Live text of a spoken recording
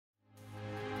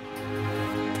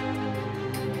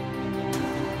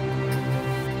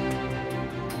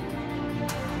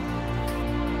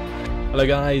Hello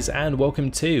guys, and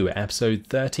welcome to episode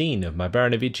 13 of my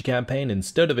Baranavichy campaign in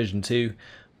Steel Division 2,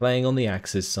 playing on the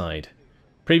Axis side.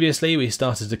 Previously we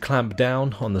started to clamp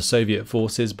down on the Soviet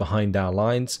forces behind our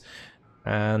lines,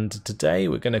 and today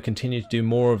we're going to continue to do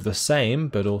more of the same,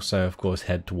 but also of course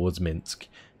head towards Minsk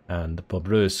and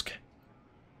Bobruisk.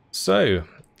 So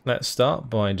let's start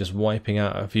by just wiping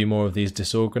out a few more of these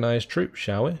disorganized troops,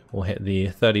 shall we? We'll hit the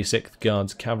 36th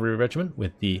Guards Cavalry Regiment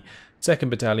with the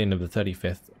 2nd Battalion of the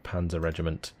 35th Panzer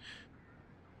Regiment.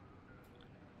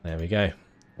 There we go.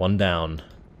 One down.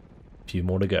 A few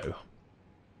more to go. The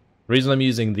reason I'm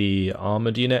using the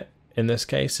armoured unit in this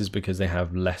case is because they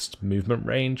have less movement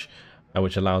range,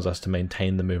 which allows us to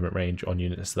maintain the movement range on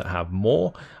units that have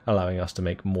more, allowing us to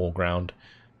make more ground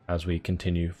as we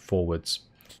continue forwards.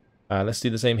 Let's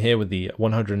do the same here with the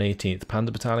 118th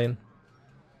Panzer Battalion.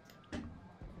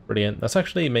 Brilliant. That's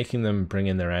actually making them bring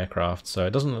in their aircraft, so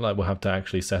it doesn't look like we'll have to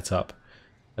actually set up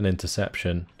an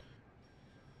interception.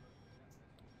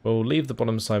 We'll leave the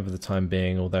bottom side for the time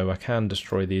being, although I can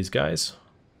destroy these guys.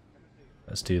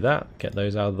 Let's do that, get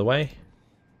those out of the way,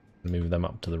 and move them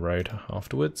up to the road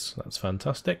afterwards. That's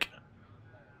fantastic.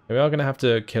 We are going to have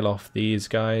to kill off these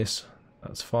guys.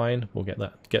 That's fine, we'll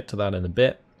get to that in a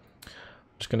bit.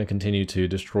 Just going to continue to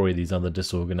destroy these other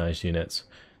disorganized units.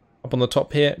 Up on the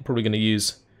top here, probably going to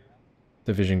use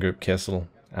Division Group Kiesel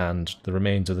and the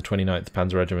remains of the 29th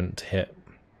Panzer Regiment to hit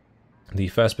the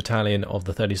 1st Battalion of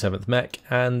the 37th Mech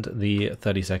and the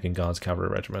 32nd Guards Cavalry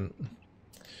Regiment.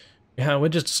 Yeah, we're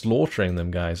just slaughtering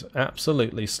them, guys.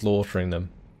 Absolutely slaughtering them.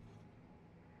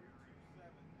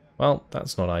 Well,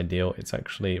 that's not ideal. It's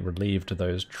actually relieved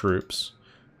those troops,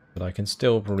 but I can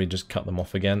still probably just cut them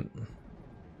off again.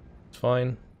 It's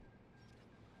fine.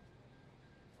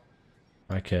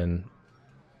 I can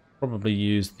probably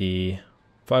use the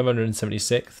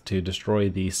 576th to destroy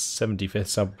the 75th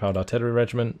Self-Propelled Artillery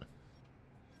Regiment.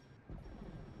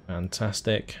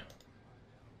 Fantastic.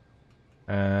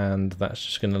 And that's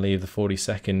just going to leave the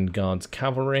 42nd Guards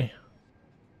Cavalry,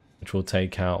 which we'll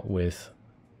take out with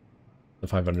the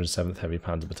 507th Heavy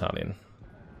Panzer Battalion.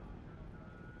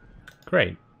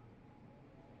 Great.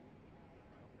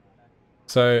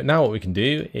 So now what we can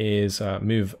do is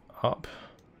move up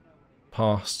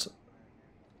past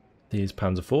these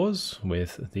Panzer IVs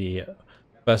with the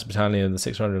 1st Battalion of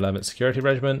the 611th Security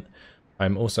Regiment.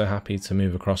 I'm also happy to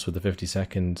move across with the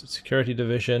 52nd Security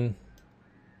Division.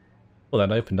 Well,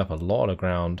 that opened up a lot of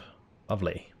ground.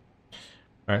 Lovely.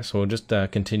 Alright, so we'll just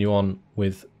continue on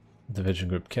with Division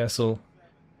Group Kiesel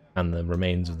and the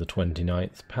remains of the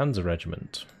 29th Panzer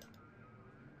Regiment.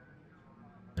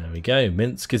 There we go.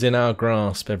 Minsk is in our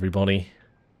grasp, everybody.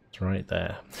 It's right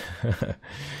there.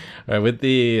 Alright, with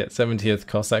the 70th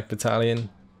Cossack Battalion,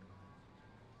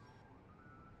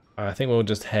 I think we'll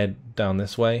just head down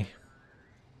this way.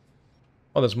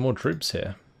 Oh, there's more troops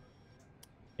here.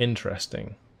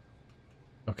 Interesting.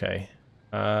 Okay.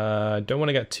 Don't want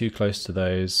to get too close to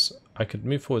those. I could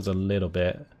move forwards a little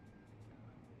bit.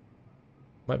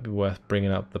 Might be worth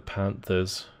bringing up the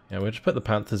Panthers. Yeah, we'll just put the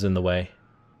Panthers in the way.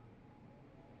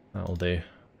 That'll do.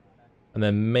 And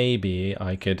then maybe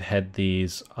I could head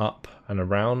these up and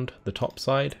around the top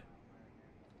side.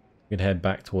 We could head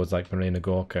back towards like Marina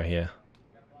Gorka here.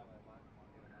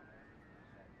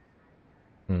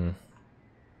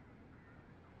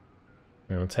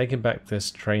 We're taking back this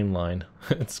train line.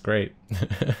 It's great.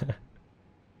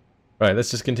 Right, let's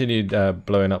just continue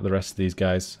blowing up the rest of these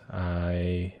guys.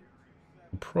 I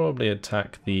will probably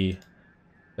attack the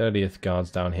 30th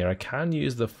Guards down here. I can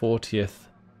use the 40th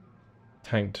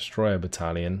Tank Destroyer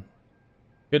Battalion.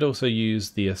 Could also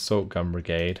use the Assault Gun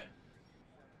Brigade.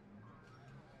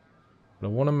 But I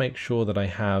want to make sure that I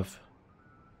have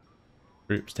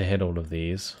troops to hit all of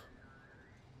these.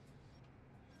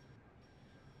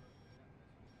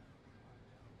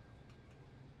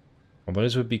 Well,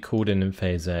 those would be called in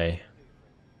Phase A.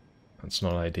 That's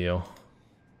not ideal.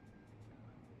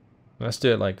 Let's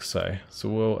do it like so. So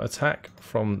we'll attack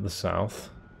from the south.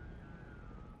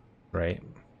 Great.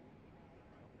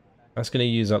 That's going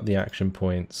to use up the action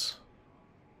points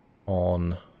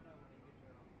on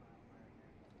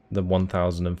the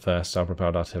 1001st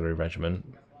Self-Propelled Artillery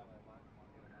Regiment.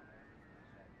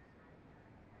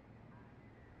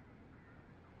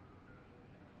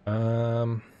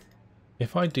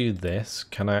 If I do this,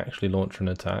 can I actually launch an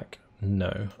attack?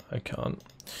 No, I can't.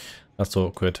 That's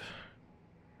awkward.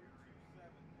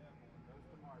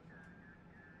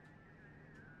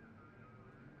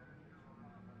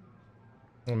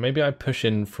 Well, maybe I push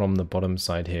in from the bottom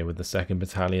side here with the 2nd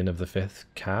Battalion of the 5th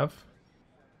Cav.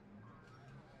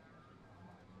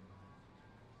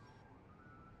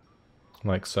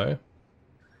 Like so.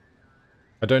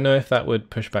 I don't know if that would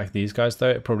push back these guys though.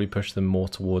 It probably push them more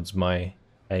towards my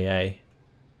AA.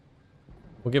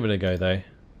 We'll give it a go though.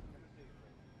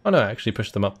 Oh no, actually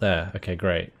push them up there. Okay,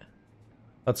 great.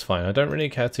 That's fine. I don't really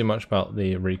care too much about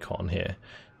the recon here.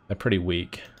 They're pretty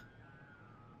weak.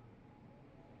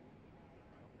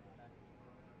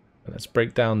 Let's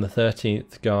break down the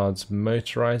 13th Guards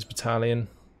Motorized Battalion.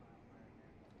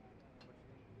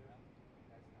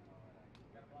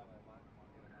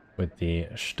 With the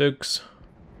Stugs.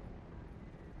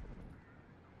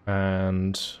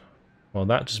 And, well,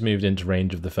 that just moved into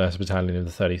range of the 1st Battalion of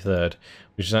the 33rd,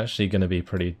 which is actually going to be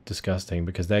pretty disgusting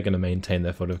because they're going to maintain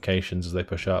their fortifications as they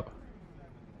push up.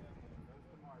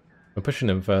 We're pushing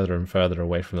them further and further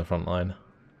away from the front line.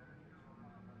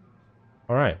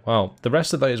 Alright, well, the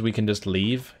rest of those we can just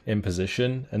leave in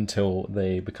position until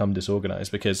they become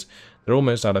disorganized because they're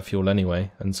almost out of fuel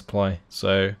anyway and supply.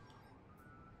 So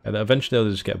eventually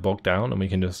they'll just get bogged down and we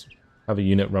can just have a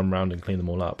unit run around and clean them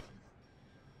all up.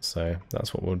 So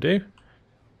that's what we'll do.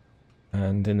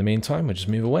 And in the meantime, we'll just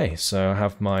move away. So I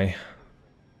have my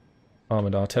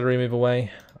armoured artillery move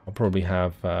away. I'll probably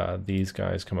have these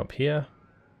guys come up here.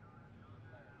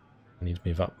 I need to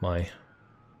move up my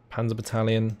Panzer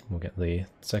Battalion. We'll get the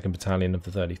 2nd Battalion of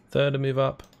the 33rd to move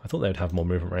up. I thought they would have more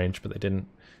movement range, but they didn't.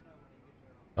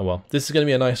 Oh well. This is going to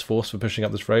be a nice force for pushing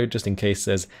up this road, just in case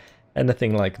there's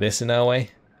anything like this in our way.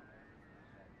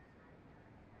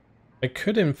 I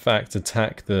could in fact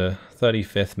attack the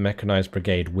 35th Mechanized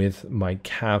Brigade with my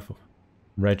Cav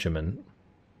regiment.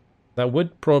 That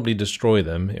would probably destroy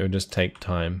them, it would just take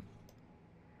time.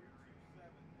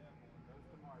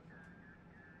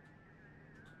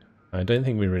 I don't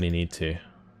think we really need to.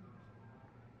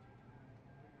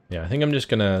 Yeah, I think I'm just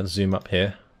gonna zoom up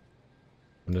here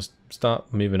and just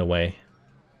start moving away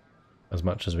as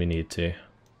much as we need to.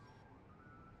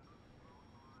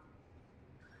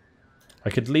 I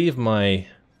could leave my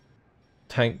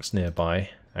tanks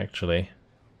nearby, actually,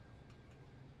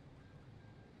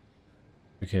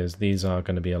 because these are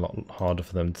going to be a lot harder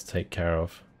for them to take care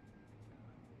of.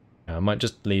 I might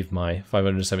just leave my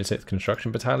 576th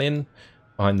Construction Battalion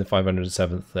behind the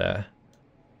 507th there.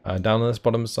 Down on this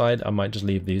bottom side, I might just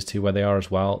leave these two where they are as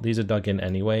well. These are dug in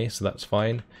anyway, so that's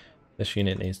fine. This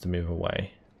unit needs to move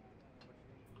away.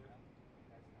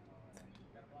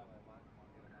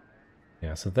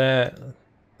 Yeah, so there,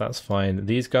 that's fine.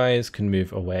 These guys can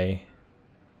move away.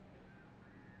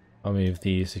 I'll move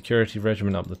the security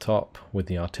regiment up the top with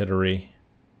the artillery.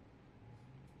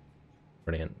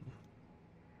 Brilliant.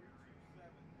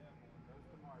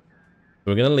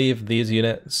 We're going to leave these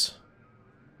units,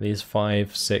 these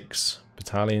 5, 6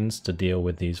 battalions to deal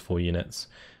with these 4 units,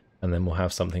 and then we'll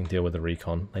have something to deal with the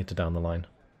recon later down the line.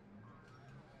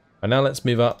 And now let's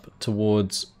move up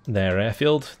towards their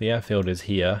airfield. The airfield is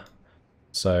here.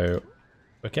 So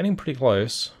we're getting pretty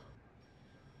close.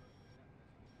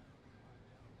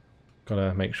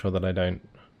 Gotta make sure that I don't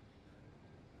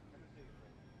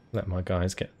let my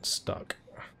guys get stuck.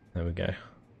 There we go.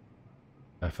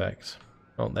 Perfect.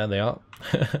 Oh, there they are.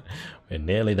 We're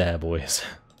nearly there, boys.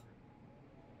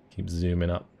 Keep zooming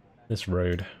up this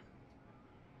road.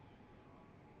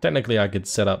 Technically, I could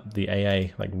set up the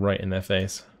AA like right in their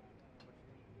face.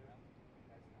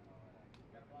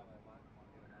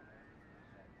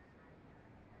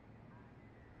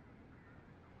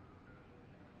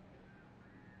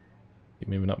 Keep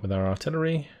moving up with our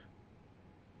artillery.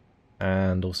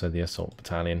 And also the assault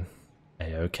battalion.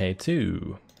 AOK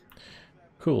 2.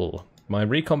 Cool. My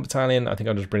recon battalion, I think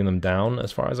I'll just bring them down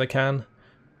as far as I can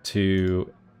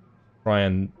to try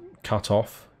and cut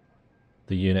off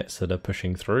the units that are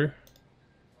pushing through.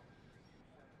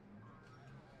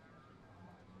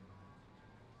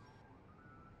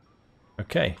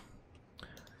 Okay.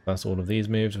 That's all of these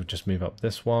moves. We'll just move up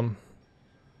this one.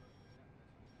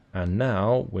 And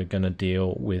now we're going to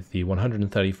deal with the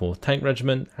 134th Tank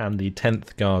Regiment and the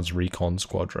 10th Guards Recon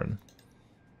Squadron.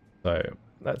 So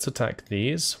let's attack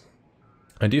these.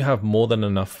 I do have more than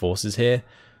enough forces here.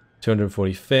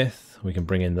 245th, we can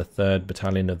bring in the 3rd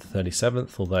Battalion of the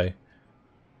 37th, although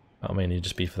that'll mainly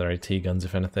just be for their AT guns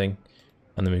if anything.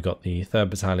 And then we've got the 3rd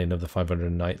Battalion of the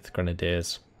 509th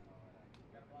Grenadiers.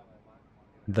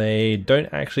 They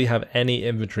don't actually have any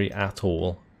infantry at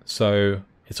all, so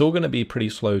it's all going to be pretty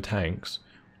slow tanks,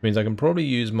 which means I can probably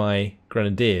use my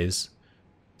Grenadiers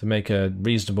to make a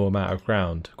reasonable amount of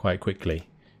ground quite quickly.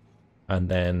 And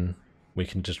then we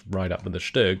can just ride up with the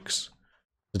Stugs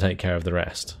to take care of the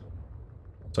rest.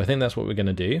 So I think that's what we're going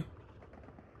to do.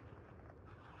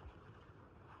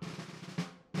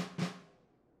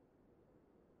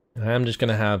 I'm just going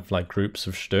to have like groups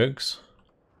of Stugs.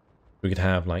 We could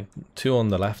have like 2 on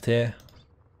the left here.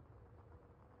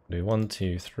 Do 1,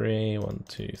 2, 3, 1,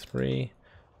 2, 3,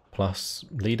 plus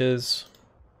leaders.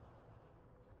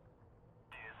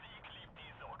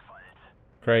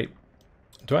 Great.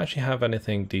 Do I actually have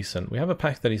anything decent? We have a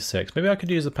Pack 36. Maybe I could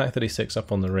use the Pack 36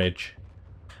 up on the ridge.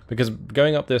 Because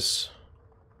going up this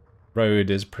road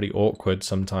is pretty awkward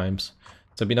sometimes.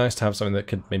 So it'd be nice to have something that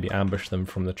could maybe ambush them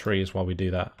from the trees while we do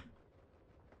that.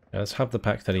 Yeah, let's have the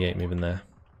Pack 38 moving there.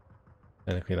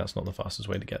 Technically that's not the fastest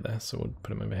way to get there, so we'll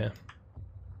put him over here.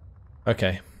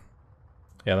 Okay.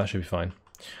 Yeah, that should be fine.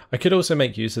 I could also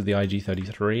make use of the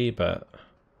IG-33, but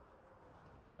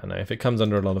I don't know, if it comes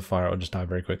under a lot of fire it'll just die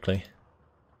very quickly.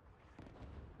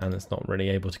 And it's not really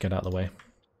able to get out of the way.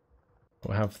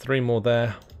 We'll have 3 more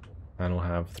there, and we'll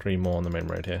have 3 more on the main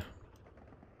road here.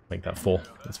 Make that 4,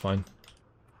 that's fine.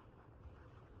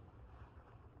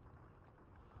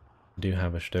 Do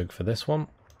have a Stug for this one.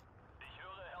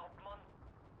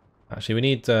 Actually, we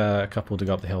need a couple to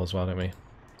go up the hill as well, don't we?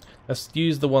 Let's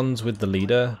use the ones with the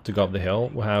leader to go up the hill.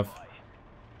 We'll have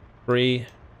 3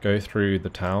 go through the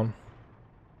town.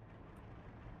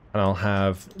 And I'll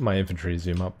have my infantry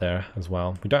zoom up there as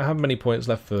well. We don't have many points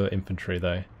left for infantry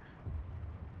though.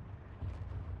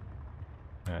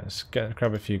 Alright, let's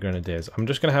grab a few grenadiers. I'm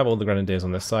just going to have all the grenadiers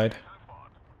on this side.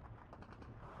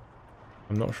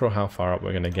 I'm not sure how far up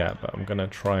we're going to get, but I'm going to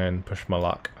try and push my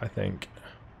luck, I think.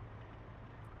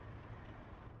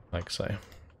 Like so.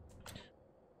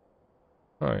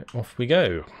 Alright, off we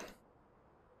go.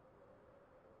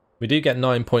 We do get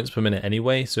 9 points per minute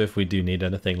anyway, so if we do need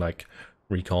anything like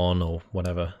recon or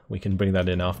whatever, we can bring that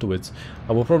in afterwards.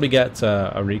 I will probably get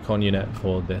a recon unit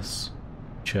for this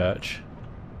church,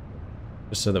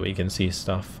 just so that we can see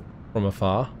stuff from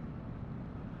afar.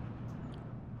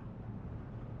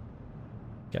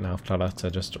 Get Alfclada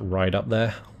to just ride up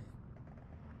there.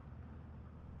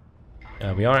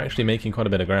 We are actually making quite a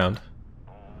bit of ground.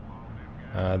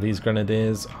 These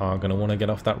grenadiers are going to want to get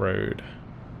off that road.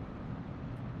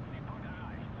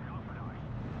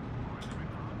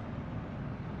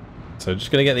 So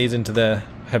just going to get these into their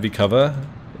heavy cover.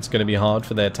 It's going to be hard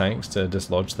for their tanks to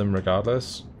dislodge them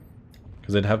regardless,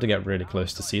 because they'd have to get really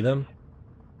close to see them.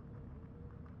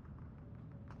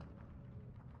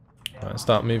 Right,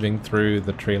 start moving through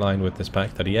the tree line with this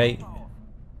Pack 38.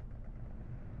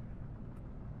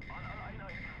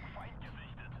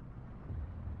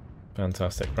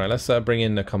 Fantastic. Right, let's bring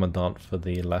in the Commandant for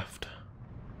the left.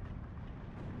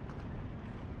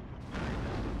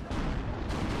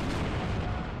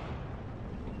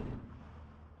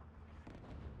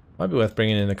 Might be worth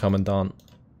bringing in a Commandant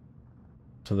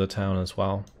to the town as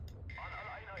well.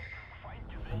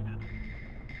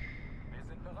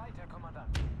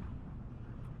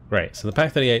 Great, so the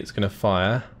Pack 38 is going to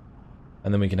fire,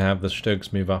 and then we can have the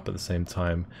Stugs move up at the same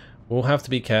time. We'll have to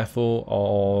be careful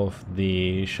of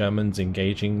the Shermans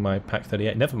engaging my Pack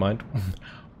 38. Never mind.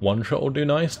 One shot will do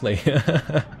nicely.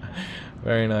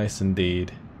 Very nice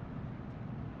indeed.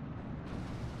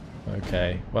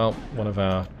 Okay, well, one of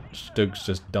our Stugs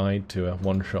just died to a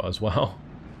one shot as well.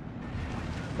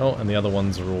 Oh, and the other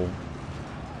ones are all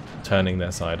turning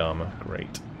their side armor.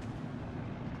 Great.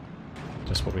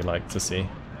 Just what we like to see.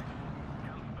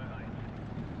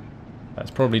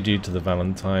 That's probably due to the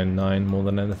Valentine 9 more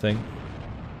than anything.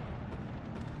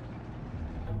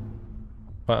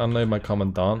 If I unload my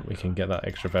Commandant, we can get that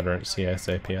extra veterancy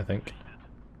ASAP, I think.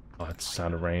 Oh, it's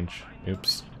out of range.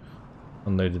 Oops.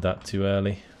 Unloaded that too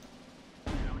early.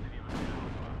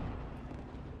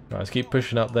 Right, let's keep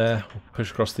pushing up there. We'll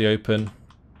push across the open.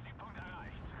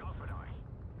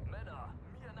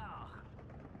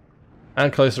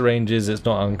 At closer ranges, it's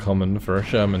not uncommon for a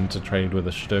Sherman to trade with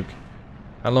a Stug.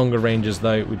 At longer ranges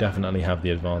though, we definitely have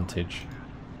the advantage.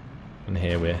 And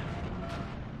here we're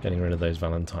getting rid of those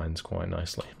Valentines quite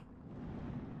nicely.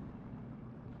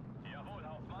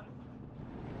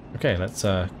 Okay, let's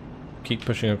keep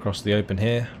pushing across the open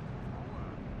here.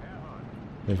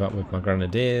 Move up with my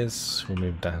Grenadiers. We'll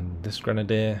move down this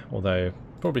Grenadier, although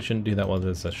probably shouldn't do that while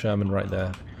there's a Sherman right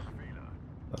there.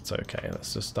 That's okay,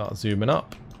 let's just start zooming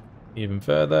up even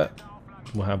further.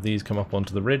 We'll have these come up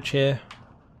onto the ridge here.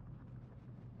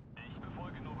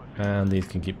 And these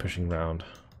can keep pushing round.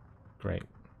 Great.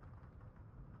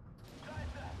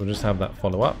 We'll just have that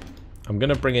follow up. I'm going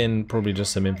to bring in probably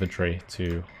just some infantry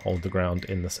to hold the ground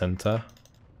in the center.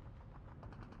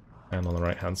 And on the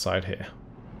right hand side here.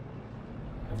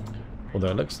 Although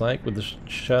it looks like with the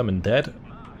Sherman dead,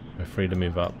 we're free to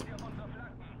move up.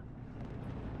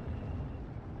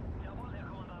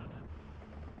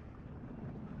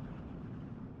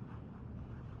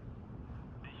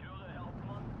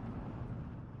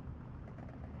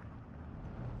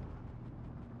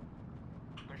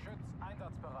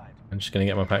 I'm just going to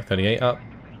get my Pack 38 up.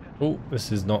 Oh,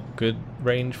 this is not good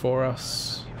range for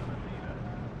us.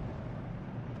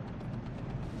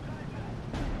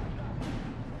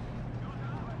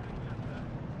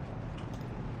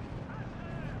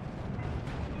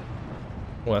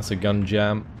 Oh, that's a gun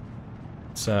jam.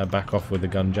 Let's back off with the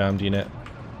gun jammed unit.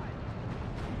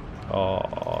 Oh,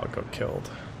 I got killed.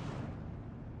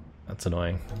 That's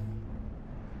annoying.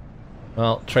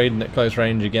 Well, trading at close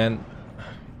range again.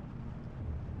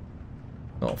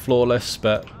 Not flawless,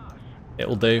 but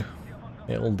it'll do.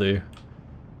 It'll do.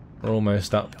 We're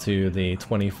almost up to the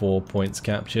 24 points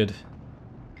captured.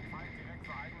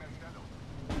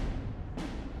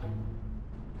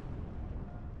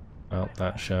 Well,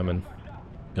 that Sherman.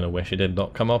 Gonna wish it did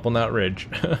not come up on that ridge.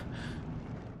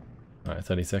 Alright,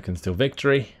 30 seconds till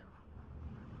victory.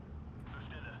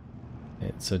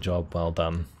 It's a job well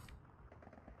done.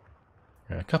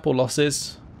 A couple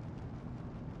losses.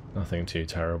 Nothing too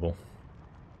terrible.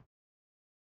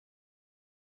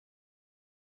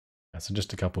 So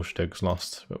just a couple Stugs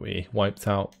lost, but we wiped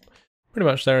out pretty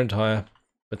much their entire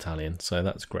battalion, so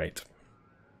that's great.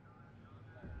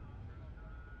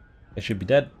 They should be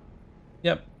dead.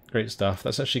 Yep, great stuff.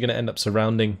 That's actually going to end up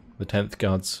surrounding the 10th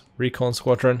Guards Recon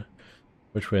Squadron,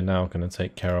 which we're now going to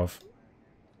take care of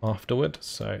afterward,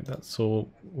 so that's all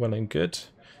well and good.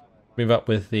 Move up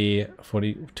with the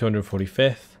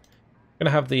 245th. Going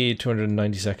to have the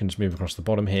 292nd move across the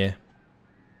bottom here.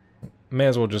 May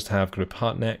as well just have Group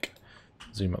Hartneck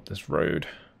zoom up this road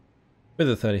with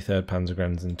the 33rd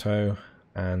Panzergrenadiers in tow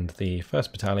and the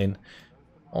 1st Battalion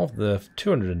of the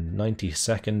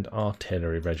 292nd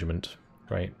Artillery Regiment.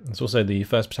 Great. It's also the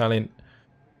 1st Battalion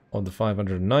of the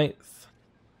 509th.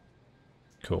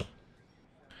 Cool.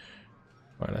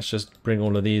 Right, let's just bring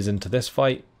all of these into this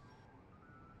fight.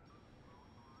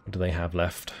 What do they have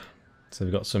left? So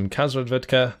they've got some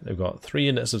Kazrodvedka, they've got 3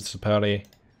 units of Sapari,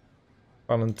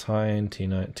 Valentine,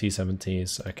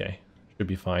 T-70s, okay, should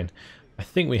be fine. I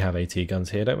think we have AT guns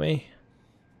here, don't we?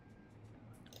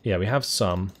 Yeah, we have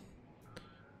some.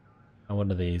 And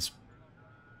what are these?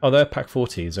 Oh, they're Pack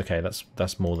 40s, okay,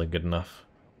 that's more than good enough.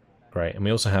 Great, and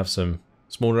we also have some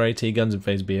smaller AT guns in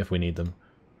Phase B if we need them.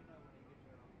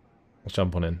 Let's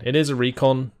jump on in. It is a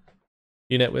recon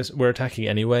unit we're attacking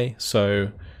anyway,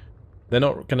 so they're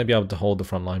not going to be able to hold the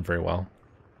front line very well.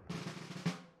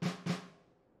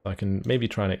 I can maybe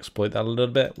try and exploit that a little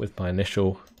bit with my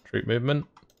initial troop movement.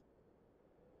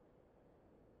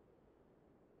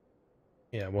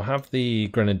 Yeah, we'll have the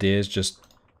Grenadiers just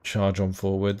charge on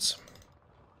forwards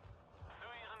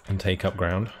and take up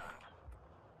ground.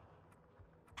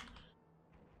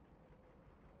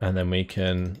 And then we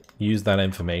can use that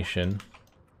information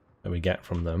that we get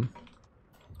from them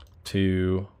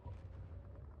to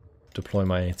deploy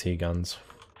my AT guns.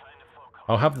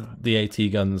 I'll have the AT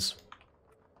guns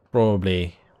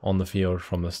probably on the field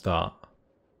from the start.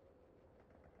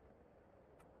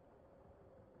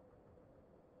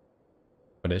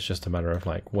 But it's just a matter of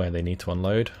like where they need to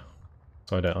unload,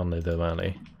 so I don't unload them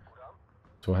early.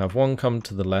 So we'll have one come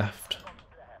to the left.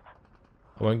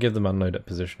 I won't give them unload at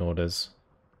position orders.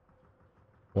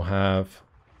 We'll have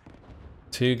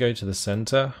 2 go to the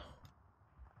center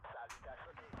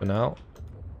for now.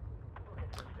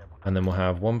 And then we'll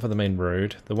have 1 for the main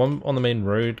road. The one on the main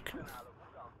road,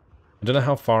 I don't know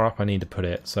how far up I need to put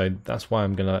it, so that's why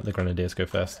I'm going to let the Grenadiers go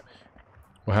first.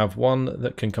 We'll have 1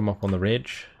 that can come up on the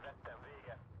ridge.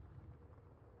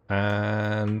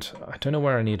 And I don't know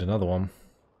where I need another one.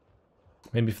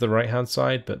 Maybe for the right hand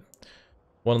side, but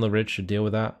 1 on the ridge should deal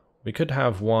with that. We could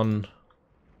have 1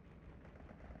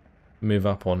 move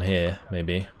up on here,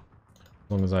 maybe.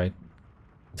 As long as I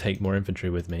take more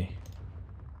infantry with me.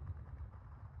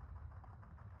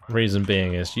 Reason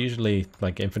being is usually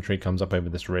like infantry comes up over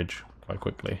this ridge quite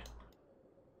quickly.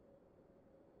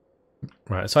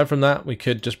 Right, aside from that, we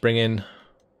could just bring in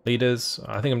leaders.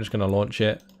 I think I'm just going to launch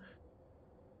it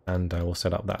and we'll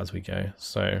set up that as we go.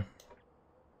 So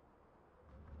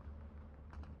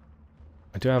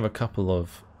I do have a couple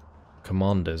of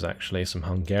commanders actually, some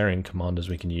Hungarian commanders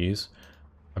we can use.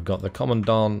 I've got the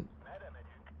Commandant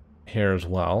here as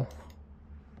well.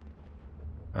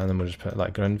 And then we'll just put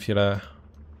like Grenführer.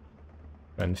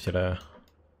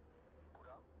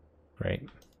 Great.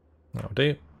 That'll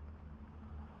do.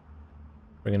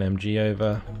 Bring an MG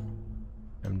over.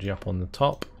 MG up on the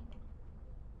top.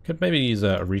 Could maybe use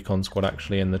a recon squad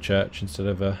actually in the church instead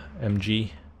of a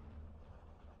MG.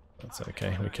 That's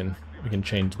okay. We can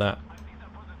change that.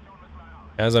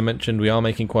 As I mentioned, we are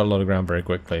making quite a lot of ground very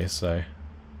quickly, so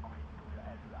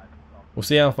we'll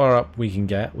see how far up we can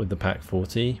get with the Pack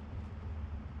 40.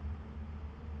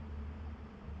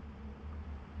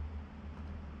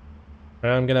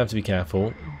 I'm going to have to be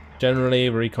careful. Generally,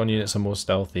 recon units are more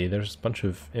stealthy. There's a bunch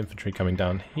of infantry coming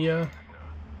down here.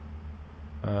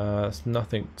 It's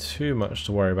nothing too much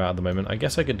to worry about at the moment. I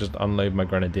guess I could just unload my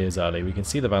grenadiers early. We can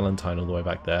see the Valentine all the way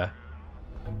back there.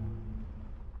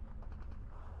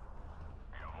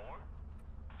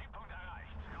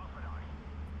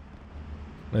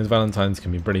 Those Valentines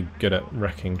can be pretty good at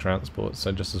wrecking transports,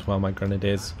 so just as well my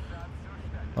grenadiers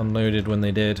unloaded when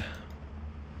they did.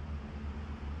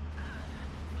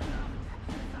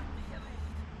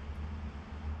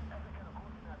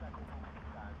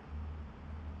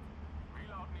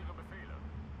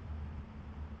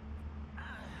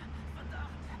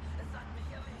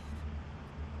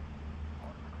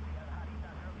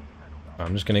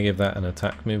 I'm just going to give that an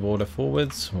attack move order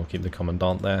forwards. We'll keep the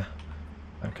commandant there.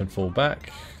 That can fall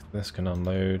back. This can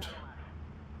unload.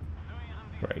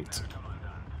 Great.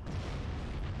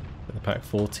 Put the Pack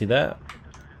 40 there.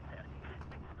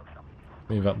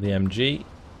 Move up the MG.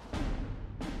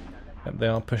 Yep, they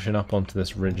are pushing up onto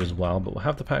this ridge as well, but we'll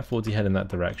have the Pack 40 head in that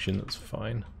direction. That's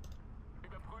fine.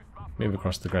 Move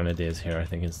across the grenadiers here, I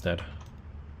think, instead.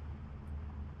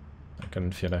 I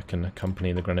can feel I can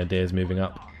accompany the grenadiers moving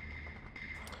up.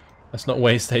 Let's not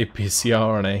waste APCR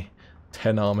on a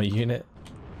 10 armor unit.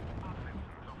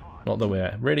 Not that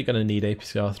we're really going to need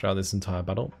APCR throughout this entire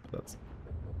battle. But that's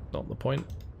not the point.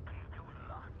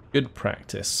 Good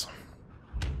practice.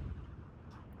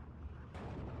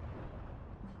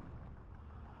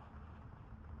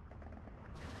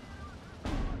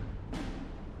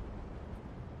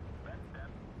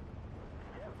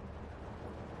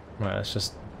 Right, let's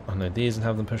just unload these and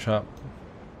have them push up.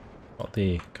 Got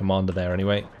the commander there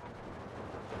anyway.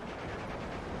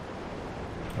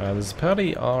 The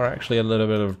Zapati are actually a little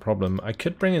bit of a problem. I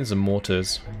could bring in some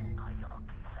mortars.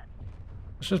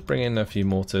 Let's just bring in a few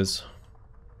mortars.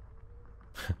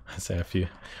 I say a few.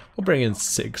 We'll bring in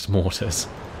 6 mortars.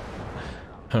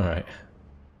 Alright.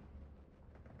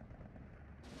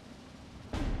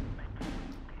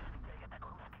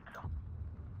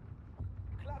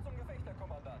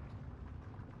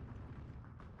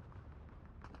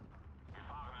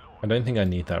 I don't think I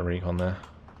need that recon there.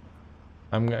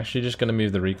 I'm actually just going to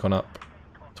move the recon up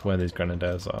to where these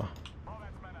grenadiers are.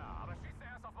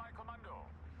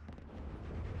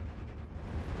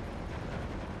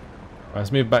 Right,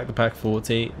 let's move back the Pack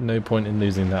 40. No point in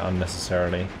losing that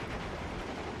unnecessarily.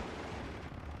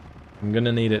 I'm going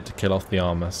to need it to kill off the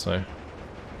armor, so I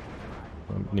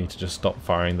need to just stop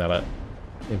firing that at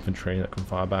infantry that can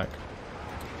fire back.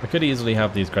 I could easily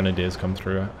have these grenadiers come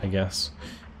through, I guess.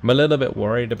 I'm a little bit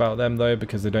worried about them though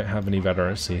because they don't have any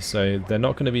veterancy, so they're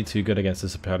not going to be too good against the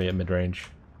Zapati at mid-range.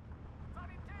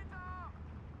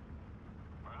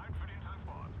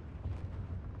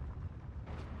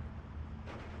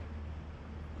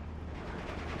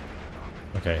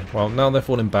 Okay, well now they're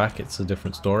falling back, it's a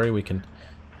different story. We can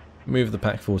move the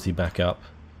Pack 40 back up.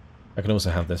 I can also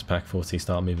have this Pack 40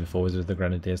 start moving forwards with the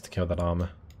grenadiers to kill that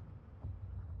armor.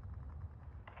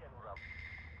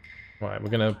 Right,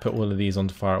 we're going to put all of these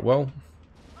onto fire at will.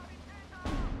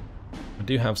 I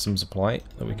do have some supply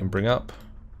that we can bring up.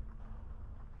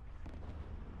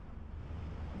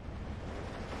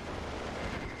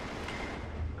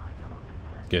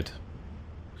 Good.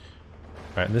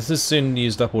 Right, this has soon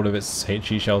used up all of its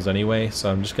HE shells anyway,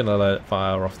 so I'm just going to let it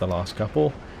fire off the last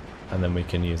couple, and then we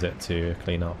can use it to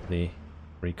clean up the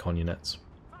recon units.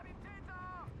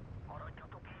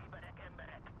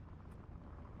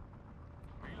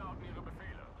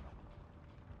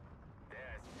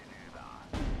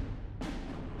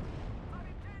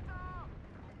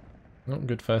 Oh,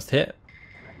 good first hit.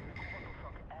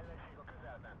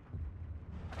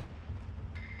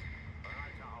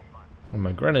 And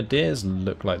my grenadiers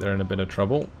look like they're in a bit of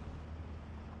trouble.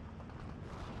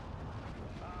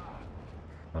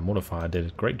 My mortifier did a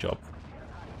great job.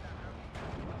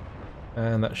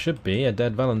 And that should be a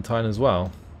dead Valentine as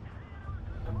well.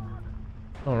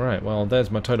 Alright, well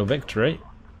there's my total victory.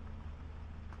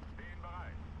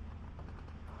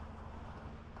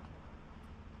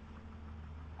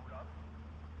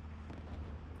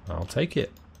 I'll take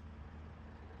it.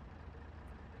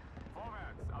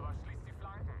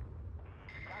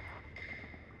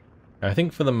 I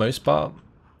think for the most part,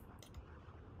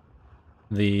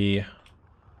 the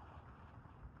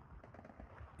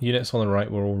units on the right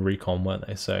were all recon, weren't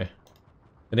they? So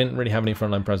they didn't really have any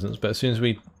frontline presence, but as soon as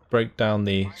we broke down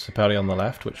the Zapati on the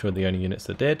left, which were the only units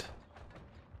that did,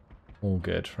 all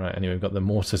good. Right, anyway, we've got the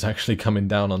mortars actually coming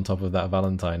down on top of that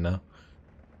Valentine now.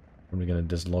 Probably going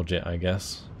to dislodge it, I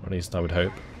guess. Or at least I would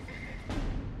hope.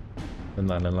 And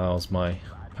that allows my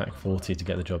Pack 40 to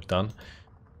get the job done.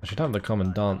 I should have the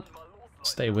Commandant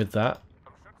stay with that.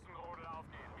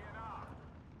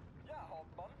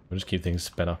 We'll just keep things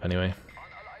sped up anyway.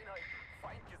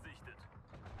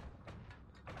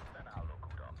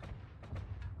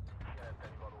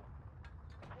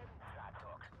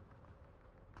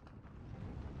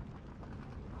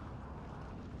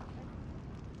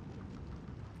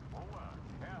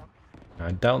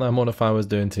 I doubt that modifier was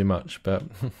doing too much, but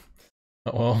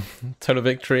oh well. Total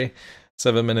victory,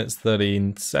 7 minutes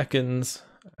 13 seconds,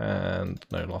 and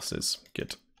no losses.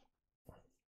 Good.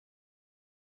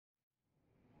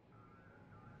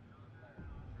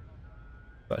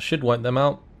 That should wipe them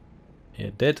out.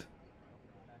 It did.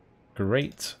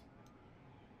 Great.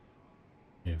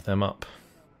 Move them up.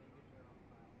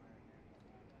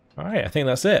 Alright, I think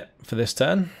that's it for this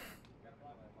turn.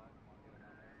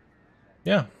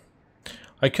 Yeah.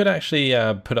 I could actually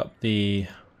put up the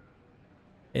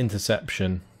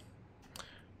interception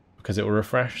because it will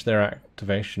refresh their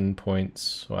activation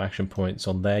points or action points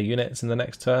on their units in the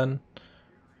next turn.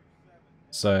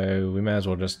 So we may as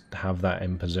well just have that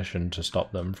in position to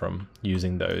stop them from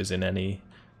using those in any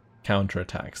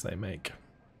counterattacks they make.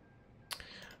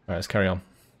 Alright, let's carry on.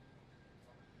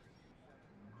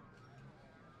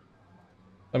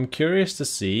 I'm curious to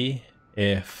see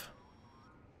if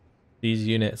these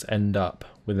units end up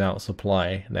without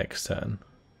supply next turn,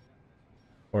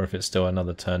 or if it's still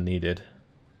another turn needed.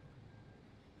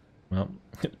 Well,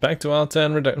 back to our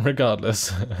turn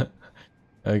regardless.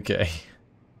 Okay.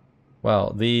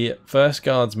 Well, the 1st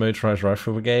Guards Motorized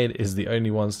Rifle Brigade is the only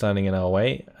one standing in our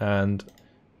way, and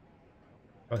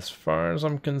as far as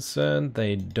I'm concerned,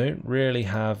 they don't really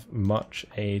have much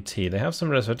AT. They have some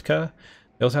Razvedka.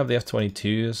 They also have the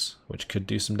F-22s, which could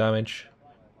do some damage.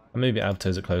 And maybe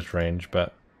Avtos at close range,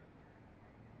 but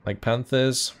like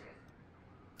Panthers,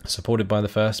 supported by the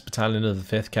 1st Battalion of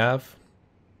the 5th Cav,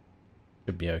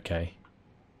 should be okay.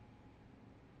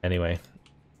 Anyway,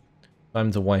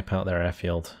 time to wipe out their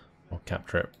airfield, or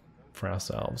capture it for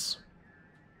ourselves.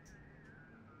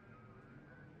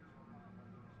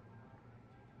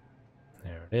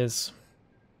 There it is.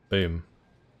 Boom.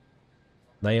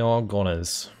 They are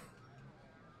goners.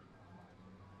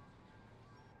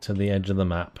 To the edge of the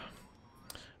map.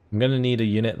 I'm going to need a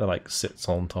unit that like sits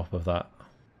on top of that.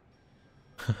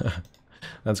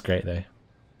 That's great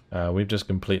though. We've just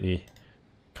completely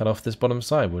cut off this bottom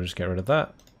side. We'll just get rid of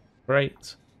that.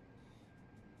 Great.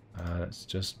 Let's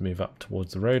just move up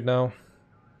towards the road now.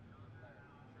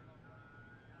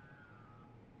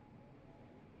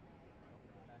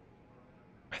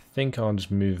 I think I'll just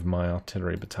move my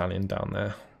artillery battalion down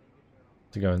there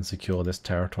to go and secure this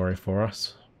territory for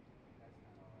us.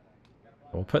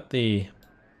 We'll put the...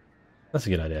 That's a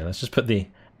good idea. Let's just put the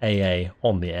AA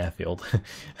on the airfield.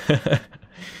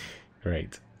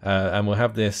 Great. And we'll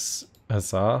have this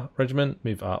Hussar regiment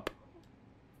move up.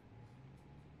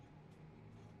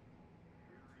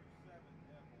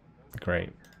 Great.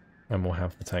 And we'll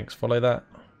have the tanks follow that.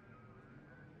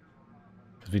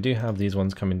 Because we do have these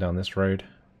ones coming down this road. I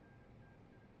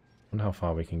wonder how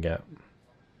far we can get.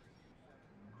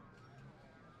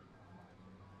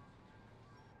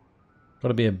 Got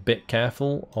to be a bit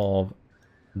careful of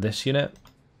this unit.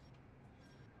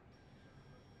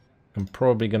 I'm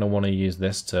probably going to want to use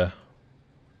this to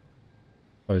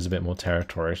close a bit more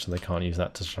territory so they can't use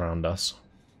that to surround us.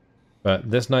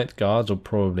 But this Knight Guards will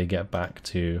probably get back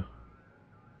to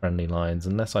friendly lines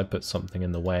unless I put something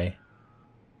in the way.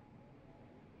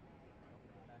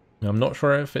 I'm not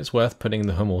sure if it's worth putting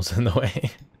the Hummels in the way,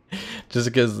 just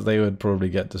because they would probably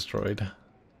get destroyed.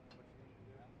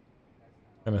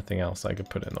 Anything else I could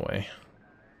put in the way?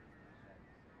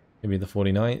 Maybe the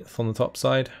 49th on the top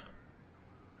side.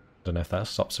 Don't know if that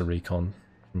stops a recon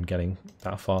from getting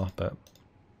that far, but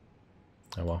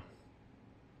oh well.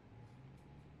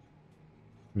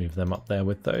 Move them up there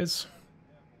with those.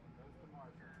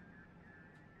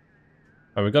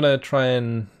 Oh, we're gonna try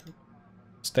and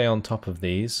stay on top of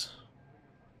these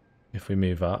if we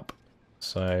move up.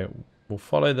 So we'll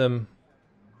follow them.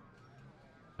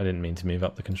 I didn't mean to move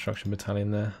up the construction battalion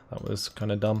there. That was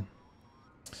kind of dumb.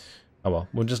 Oh well,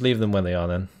 we'll just leave them where they are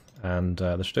then. And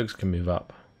the Stugs can move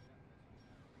up.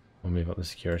 We'll move up the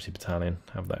security battalion,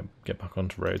 have that get back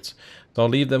onto roads. So I'll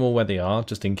leave them all where they are,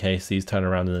 just in case these turn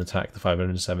around and attack the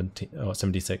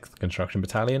 576th construction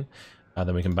battalion.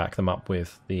 Then we can back them up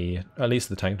with at least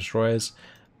the tank destroyers,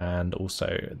 and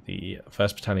also the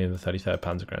 1st battalion of the 33rd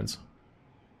Panzergrenz.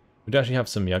 We do actually have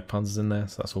some Jagdpanzers in there,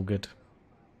 so that's all good.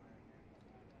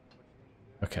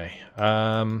 Okay,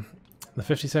 the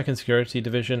 52nd Security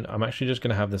Division, I'm actually just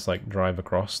going to have this like drive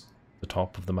across the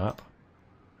top of the map.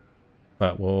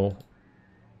 But we'll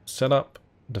set up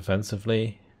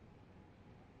defensively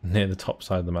near the top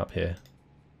side of the map here.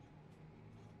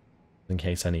 in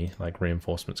case any like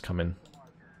reinforcements come in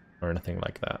or anything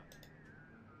like that.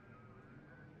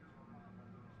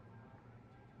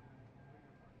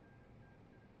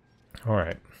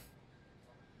 Alright.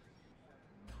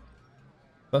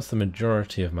 That's the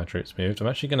majority of my troops moved. I'm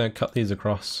actually going to cut these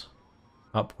across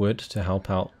upward to help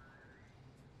out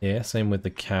here. Same with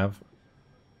the Cav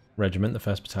regiment, the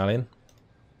 1st Battalion.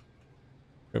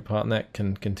 Group Partnet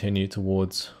can continue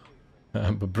towards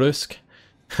Bobruisk.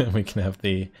 We can have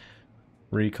the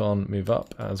recon move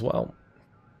up as well.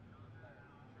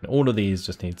 And all of these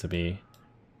just need to be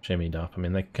shimmied up. I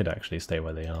mean, they could actually stay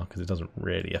where they are because it doesn't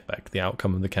really affect the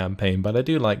outcome of the campaign, but I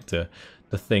do like to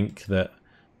think that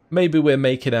maybe we're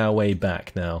making our way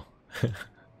back now.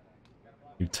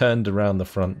 We've turned around the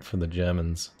front for the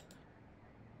Germans,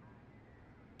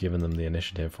 given them the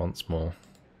initiative once more.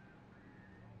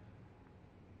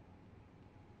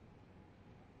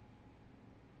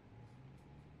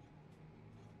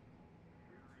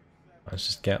 Let's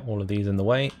just get all of these in the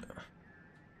way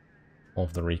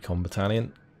of the recon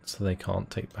battalion so they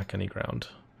can't take back any ground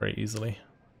very easily.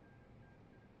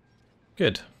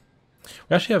 Good.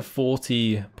 We actually have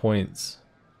 40 points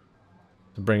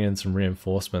to bring in some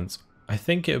reinforcements. I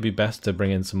think it would be best to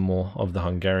bring in some more of the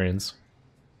Hungarians.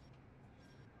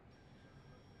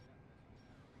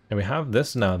 And we have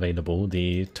this now available,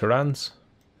 the Turans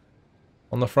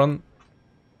on the front.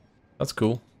 That's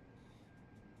cool.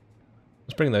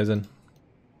 Let's bring those in.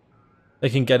 They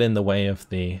can get in the way of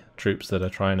the troops that are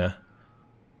trying to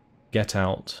get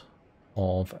out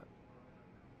of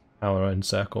our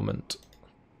encirclement.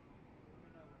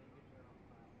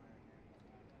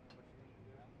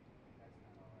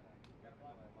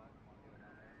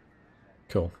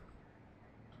 Cool.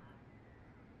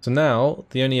 So now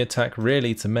the only attack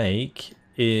really to make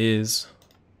is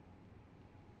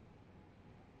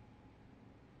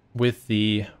with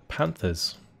the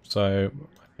Panthers. So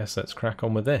I guess let's crack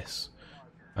on with this.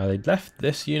 They left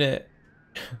this unit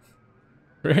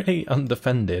really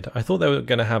undefended. I thought they were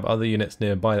going to have other units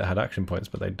nearby that had action points,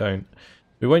 but they don't.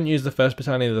 We won't use the 1st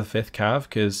Battalion of the 5th Cav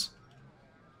because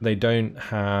they don't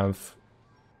have...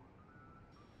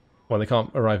 Well, they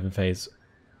can't arrive in phase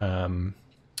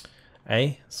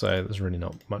A, so there's really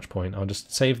not much point. I'll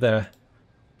just save their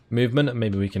movement and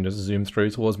maybe we can just zoom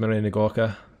through towards Marina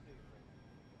Gorka.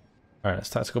 Alright, it's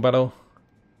tactical battle.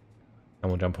 And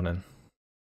we'll jump on in.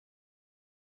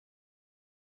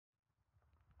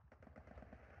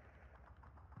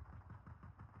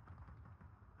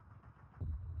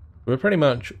 We're pretty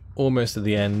much almost at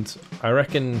the end. I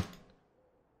reckon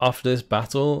after this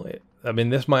battle, I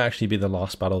mean, this might actually be the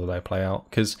last battle that I play out,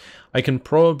 because I can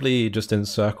probably just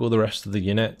encircle the rest of the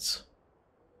units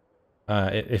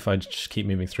if I just keep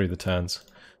moving through the turns.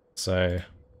 So,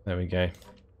 there we go.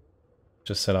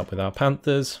 Just set up with our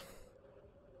Panthers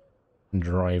and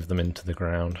drive them into the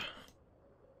ground.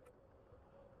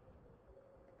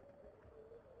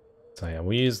 So yeah,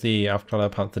 we'll use the Alpha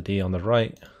Panther D on the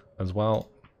right as well.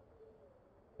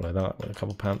 Like that, with a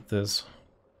couple Panthers.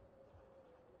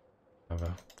 Have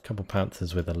a couple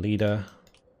Panthers with a leader.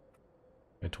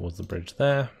 Go towards the bridge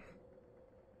there.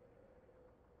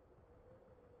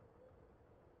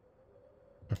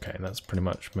 Okay, that's pretty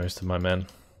much most of my men.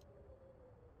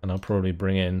 And I'll probably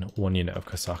bring in one unit of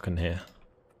Kosakan here.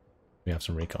 We have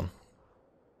some recon.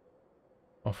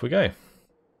 Off we go.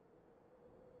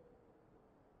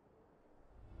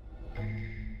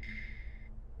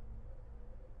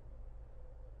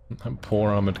 That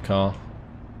poor armoured car.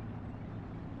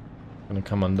 Gonna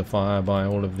come under fire by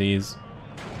all of these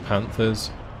Panthers.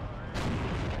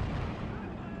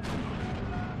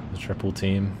 The triple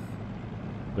team.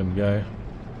 Let them go.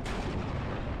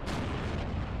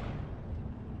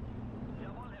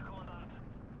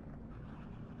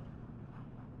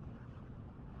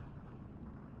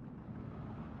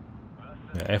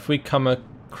 Yeah, if we come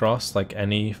across like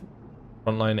any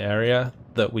frontline area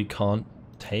that we can't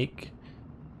take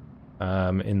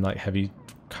in like heavy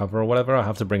cover or whatever, I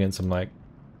have to bring in some like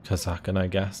Kosakan, I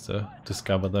guess, to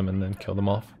discover them and then kill them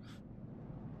off.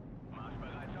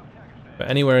 But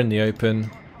anywhere in the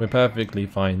open, we're perfectly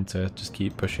fine to just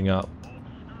keep pushing up.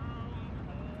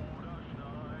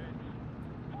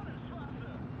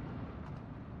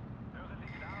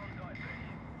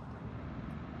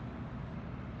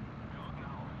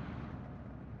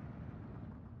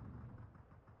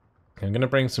 I'm gonna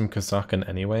bring some Kosakan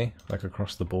anyway, like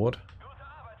across the board.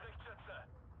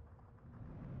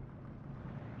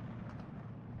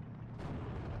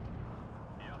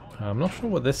 I'm not sure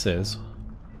what this is.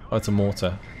 Oh, it's a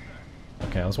mortar.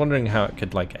 Okay, I was wondering how it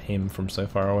could like aim from so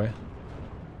far away.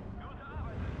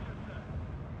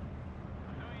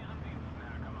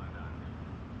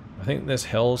 I think this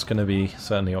hill's going to be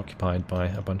certainly occupied by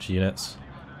a bunch of units.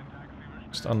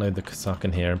 Just unload the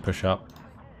Kazakhstan here and push up.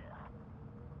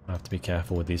 I have to be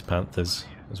careful with these Panthers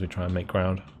as we try and make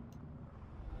ground.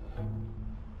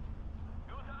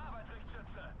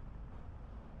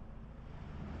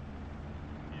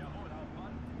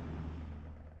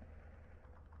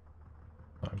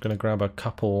 I'm going to grab a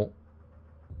couple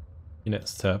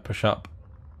units to push up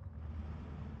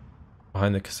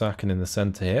behind the Kazakhstan in the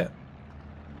center here.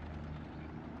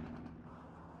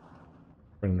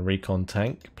 Bring the recon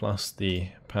tank plus the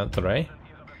Panther A.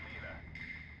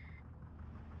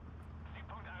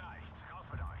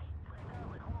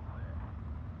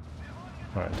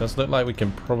 Alright, it does look like we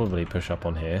can probably push up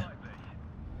on here.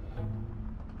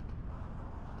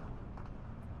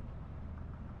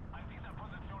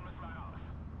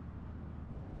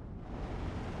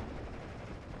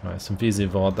 Alright, some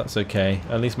VZ-VOD, that's okay.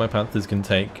 At least my Panthers can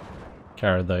take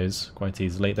care of those quite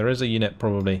easily. There is a unit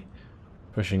probably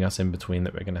pushing us in between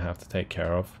that we're going to have to take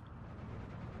care of.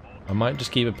 I might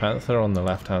just keep a Panther on the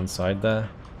left-hand side there.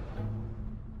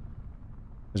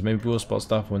 Because maybe we'll spot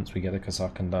stuff once we get a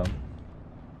Kazakhstan down.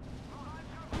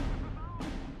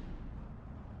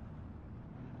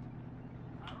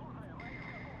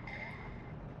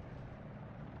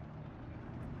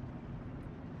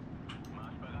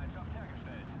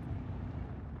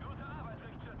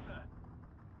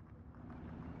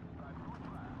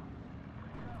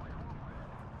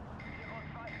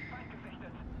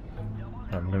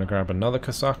 I'm going to grab another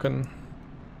Kazakhstan.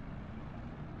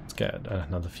 Let's get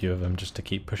another few of them just to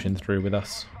keep pushing through with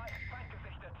us.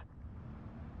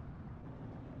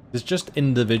 There's just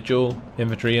individual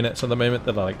infantry units at the moment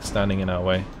that are like standing in our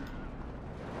way.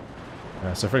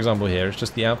 So for example here, it's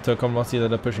just the Auto Komvati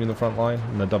that are pushing the front line,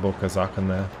 and the double Kazakhstan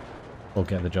there will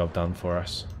get the job done for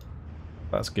us.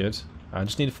 That's good. I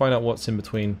just need to find out what's in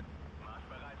between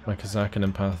my Kazakhstan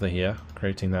and Panther here,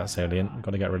 creating that salient.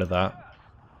 Got to get rid of that.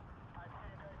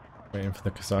 Waiting for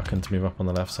the Kazakhstan to move up on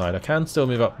the left side. I can still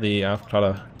move up the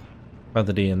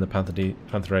Panther D and the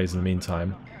Panther A's in the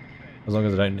meantime. As long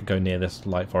as I don't go near this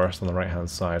light forest on the right hand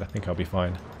side, I think I'll be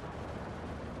fine.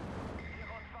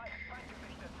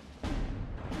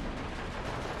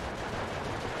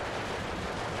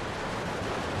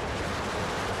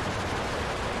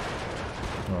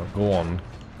 Oh, go on,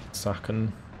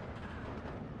 Kazakhstan.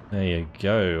 There you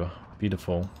go.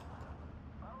 Beautiful.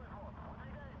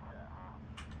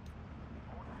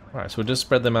 Right, so we'll just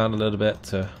spread them out a little bit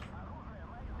to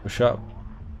push up.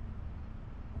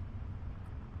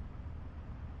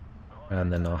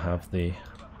 And then I'll have the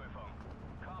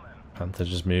Panther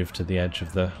just move to the edge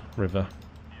of the river.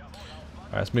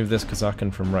 Alright, let's move this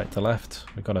Kazakhstan from right to left.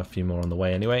 We've got a few more on the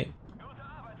way anyway.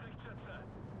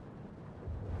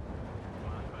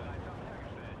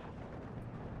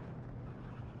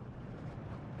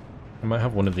 I might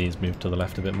have one of these move to the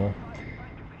left a bit more.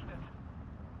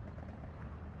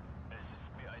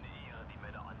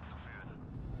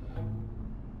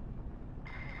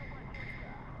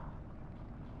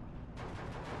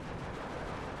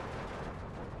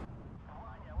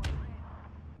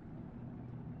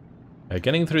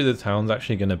 Getting through the town's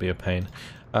actually going to be a pain.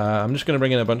 I'm just going to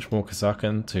bring in a bunch more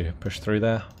Kazakhstan to push through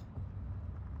there.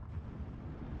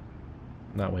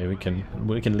 That way we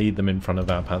can lead them in front of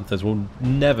our Panthers. We'll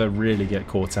never really get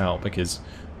caught out because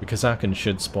the Kazakhstan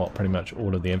should spot pretty much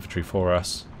all of the infantry for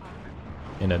us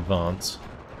in advance.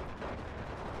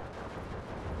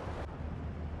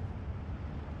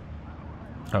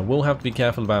 I will have to be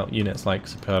careful about units like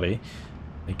Sapari.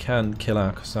 They can kill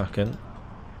our Kazakhstan.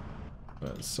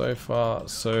 But so far,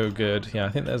 so good. Yeah, I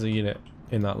think there's a unit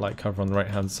in that light cover on the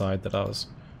right-hand side that I was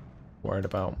worried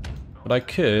about. But I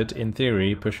could, in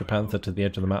theory, push a Panther to the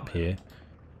edge of the map here,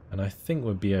 and I think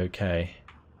would be okay.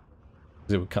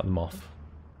 Because it would cut them off.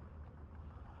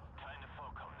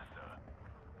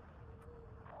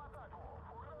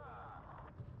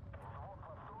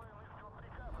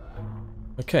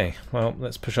 Okay, well,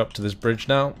 let's push up to this bridge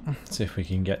now. See if we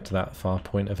can get to that far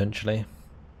point eventually.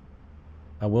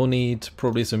 I will need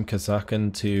probably some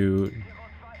Kazakhstan to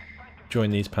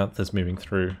join these Panthers moving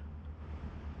through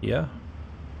here.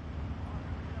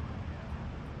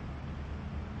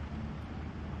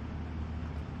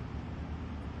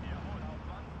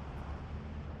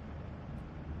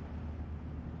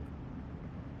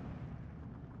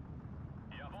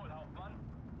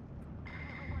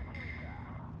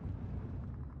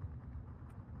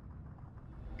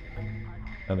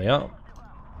 There they are.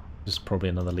 Just probably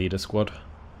another leader squad.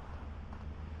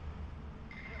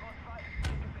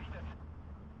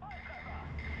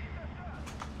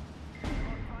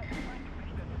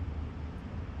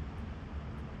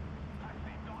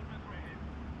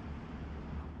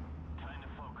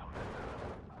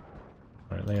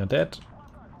 They are dead.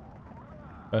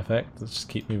 Perfect. Let's just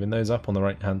keep moving those up on the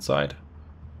right hand side.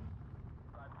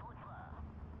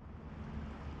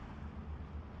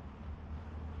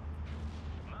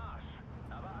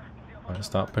 Right,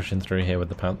 start pushing through here with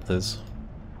the Panthers.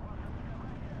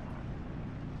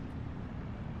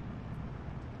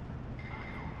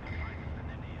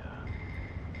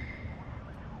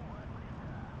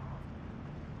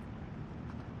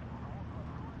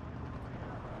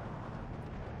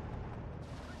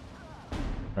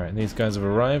 Alright, these guys have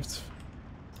arrived.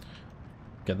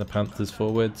 Get the Panthers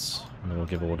forwards, and then we'll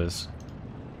give orders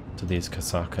to these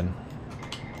Kasakan.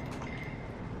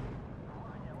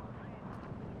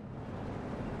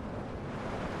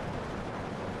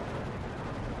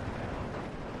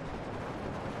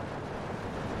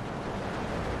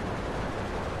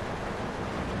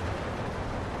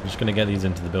 I'm just going to get these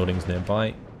into the buildings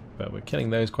nearby, but we're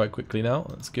killing those quite quickly now.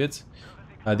 That's good.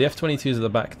 The F-22s at the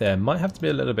back there, might have to be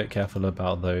a little bit careful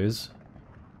about those.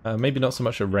 Maybe not so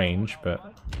much at range,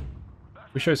 but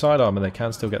if we show side armor, they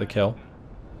can still get the kill.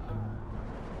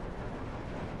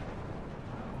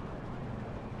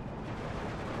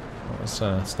 Let's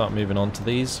start moving on to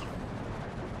these.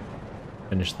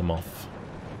 Finish them off.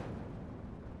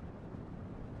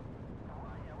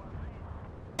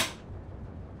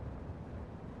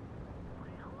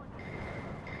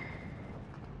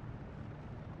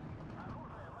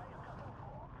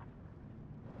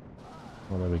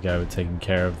 Well, there we go, we're taking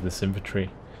care of this infantry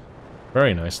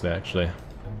very nicely, actually.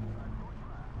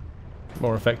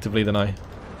 More effectively than I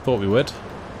thought we would.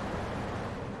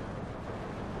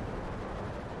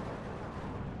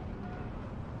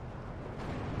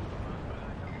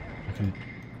 I can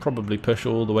probably push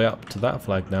all the way up to that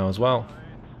flag now as well.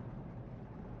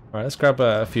 Alright, let's grab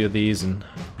a few of these and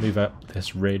move up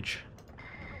this ridge.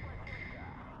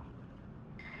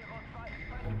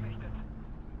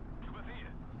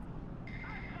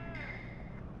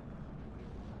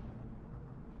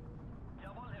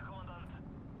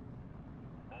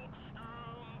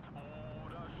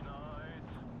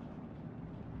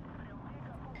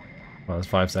 Well, there's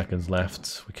 5 seconds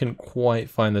left. We couldn't quite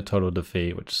find the total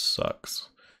defeat, which sucks.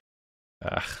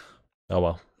 Oh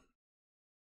well.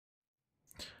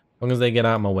 As long as they get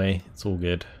out of my way, it's all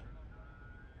good.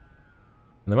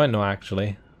 And they might not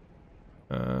actually.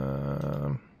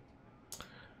 Are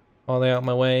they out of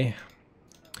my way?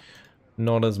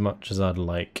 Not as much as I'd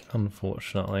like,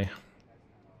 unfortunately.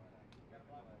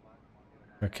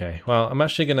 Okay, well, I'm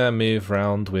actually going to move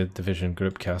around with Division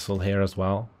Group Castle here as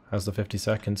well as the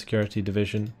 52nd Security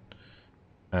Division.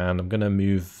 And I'm going to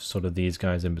move sort of these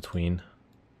guys in between,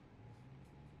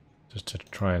 just to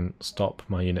try and stop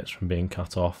my units from being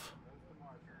cut off.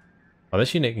 Oh,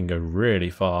 this unit can go really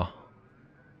far.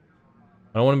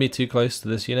 I don't want to be too close to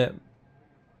this unit.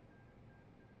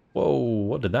 Whoa,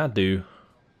 what did that do?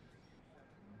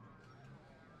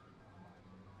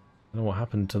 I don't know what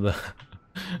happened to the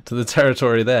to the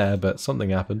territory there, but something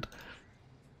happened.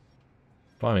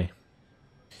 Blimey.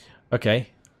 Okay.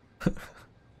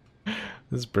 This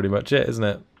is pretty much it, isn't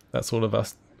it? That's all of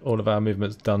our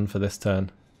movements done for this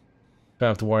turn. Don't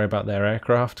have to worry about their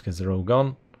aircraft because they're all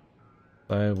gone.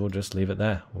 So we'll just leave it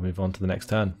there. We'll move on to the next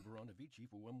turn. Baranavichy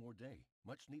for one more day.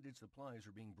 Much needed supplies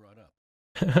are being brought up.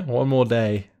 One more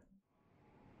day.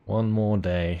 One more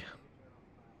day.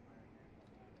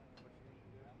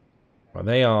 Well,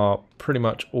 they are pretty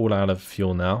much all out of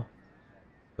fuel now.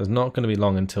 It's not going to be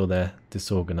long until they're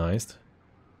disorganized.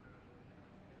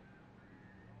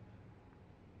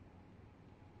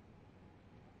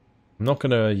 I'm not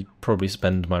going to probably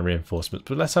spend my reinforcements,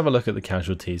 but let's have a look at the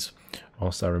casualties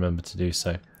whilst I remember to do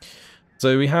so.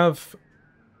 So we have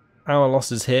our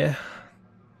losses here.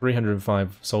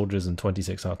 305 soldiers and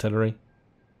 26 artillery.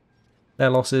 Their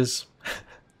losses...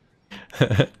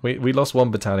 we lost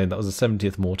 1 battalion, that was the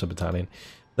 70th Mortar Battalion.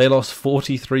 They lost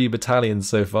 43 battalions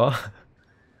so far.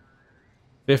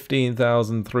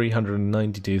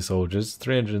 15,392 soldiers,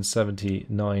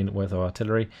 379 worth of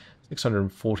artillery,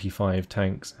 645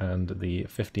 tanks, and the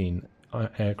 15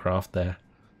 aircraft there.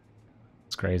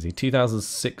 It's crazy.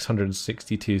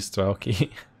 2,662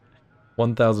 Strelki,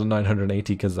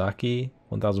 1,980 Kazaki,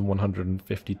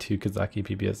 1,152 Kazaki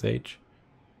PPSH.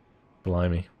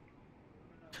 Blimey.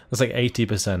 That's like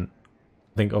 80%, I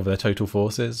think, of their total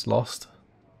forces lost.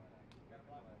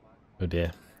 Oh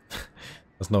dear.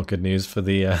 That's not good news for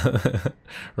the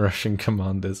Russian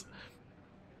commanders.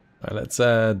 Right, let's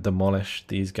demolish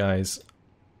these guys.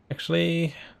 Actually,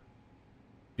 it'd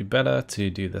be better to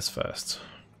do this first.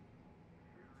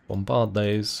 Bombard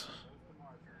those.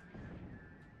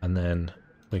 And then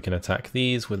we can attack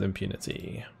these with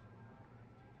impunity.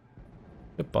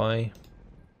 Goodbye.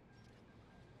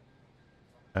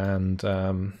 And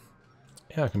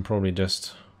yeah, I can probably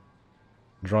just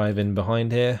drive in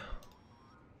behind here,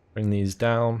 bring these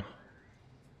down.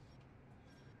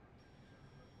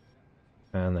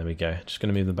 And there we go. Just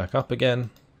going to move them back up again.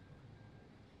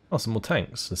 Oh, some more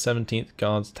tanks. The 17th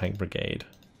Guards Tank Brigade.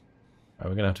 Right,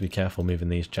 we're going to have to be careful moving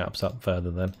these chaps up further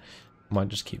then. Might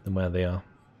just keep them where they are.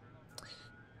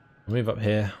 I'll move up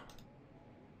here.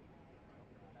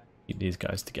 Keep these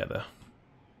guys together.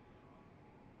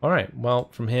 Alright, well,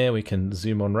 from here we can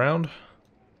zoom on round.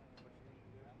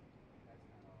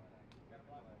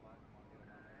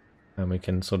 And we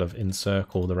can sort of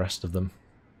encircle the rest of them.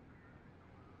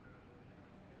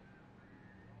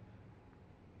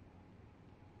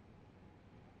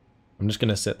 I'm just going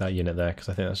to sit that unit there because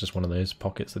I think that's just one of those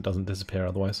pockets that doesn't disappear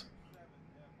otherwise.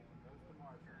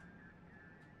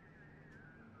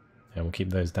 And we'll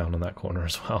keep those down in that corner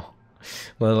as well.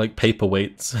 They're like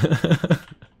paperweights.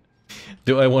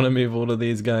 Do I want to move all of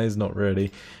these guys? Not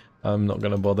really. I'm not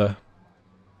going to bother.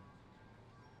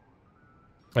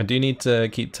 I do need to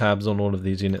keep tabs on all of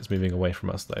these units moving away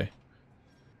from us though.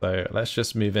 So let's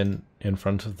just move in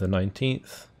front of the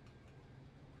 19th.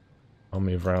 I'll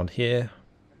move around here.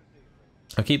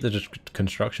 I'll keep the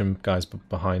construction guys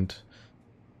behind.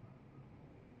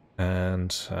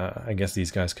 And I guess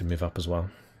these guys can move up as well.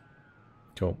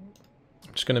 Cool.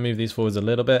 I'm just going to move these forwards a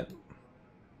little bit.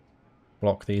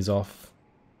 Block these off.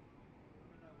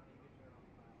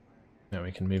 Now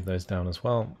we can move those down as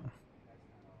well.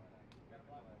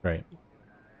 Great.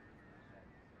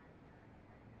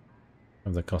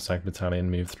 Have the Cossack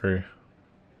battalion move through.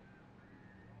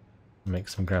 Make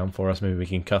some ground for us. Maybe we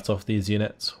can cut off these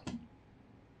units.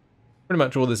 Pretty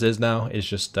much all this is now is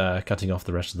just cutting off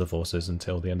the rest of the forces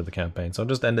until the end of the campaign. So I'll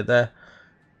just end it there.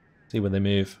 See where they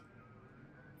move.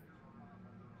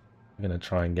 I'm going to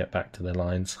try and get back to their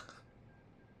lines.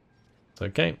 It's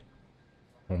okay.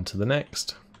 On to the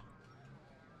next.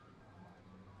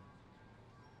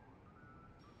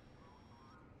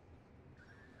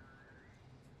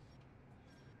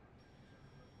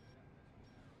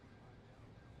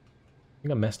 I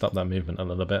think I messed up that movement a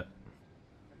little bit.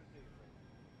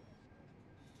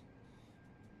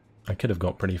 I could have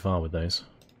got pretty far with those.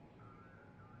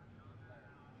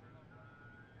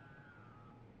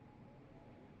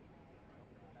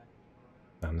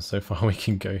 And so far we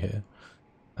can go here.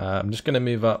 I'm just going to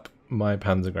move up my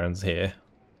Panzergrans here.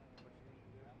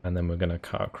 And then we're going to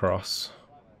cut across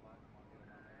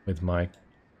with my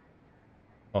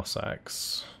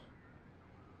Cossacks.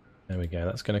 There we go,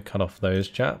 that's going to cut off those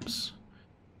chaps.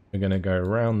 We're going to go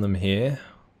around them here.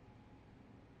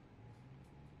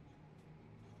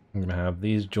 I'm going to have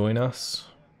these join us.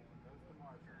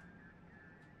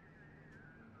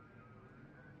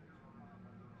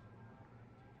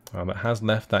 That has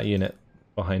left that unit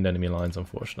behind enemy lines,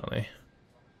 unfortunately.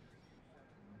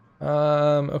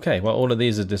 Okay, well, all of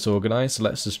these are disorganized, so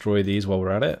let's destroy these while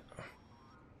we're at it.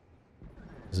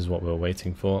 This is what we were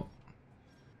waiting for.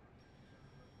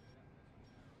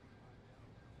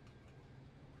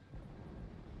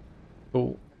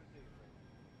 Cool.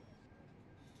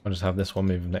 I'll just have this one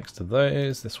move next to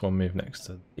those, this one move next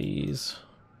to these.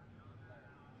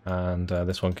 And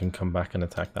this one can come back and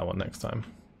attack that one next time.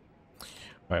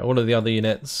 Right, all of the other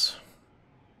units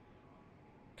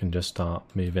can just start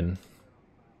moving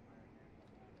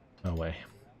away.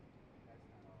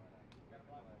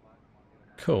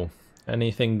 Cool.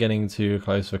 Anything getting too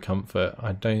close for comfort?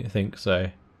 I don't think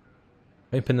so.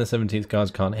 Hoping the 17th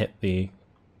Guards can't hit the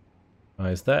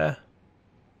guys there.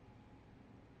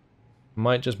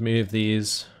 Might just move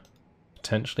these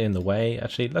potentially in the way.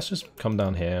 Actually, let's just come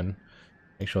down here and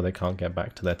make sure they can't get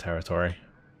back to their territory.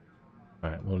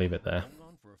 Alright, we'll leave it there. Hold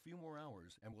on for a few more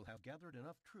hours and we'll have gathered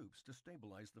enough troops to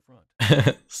stabilize the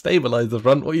front. Stabilize the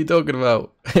front? What are you talking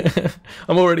about?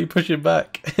 I'm already pushing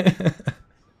back.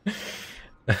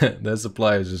 Their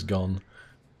supply is just gone.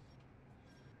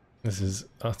 This is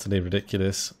utterly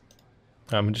ridiculous.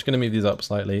 I'm just going to move these up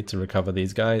slightly to recover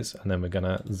these guys, and then we're going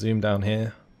to zoom down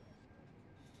here.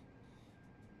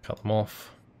 Cut them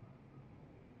off.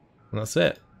 And that's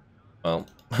it. Well,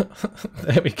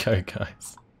 there we go,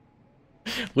 guys.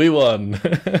 We won!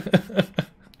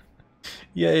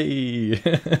 Yay!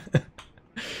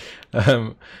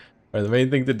 Right, the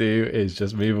main thing to do is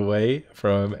just move away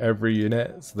from every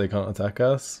unit so they can't attack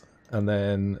us. And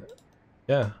then,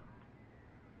 yeah.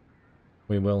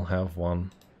 We will have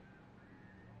one.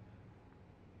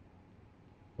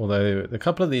 Although a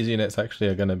couple of these units actually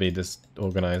are going to be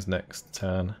disorganized next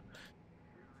turn.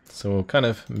 So we'll kind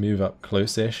of move up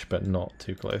close-ish, but not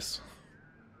too close.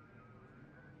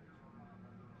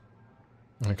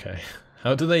 Okay.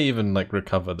 How do they even like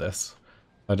recover this?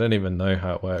 I don't even know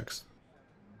how it works.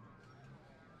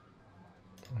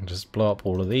 I'll just blow up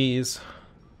all of these.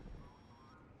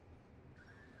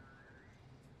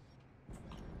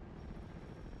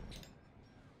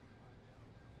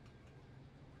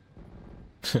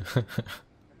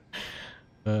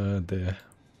 Oh dear.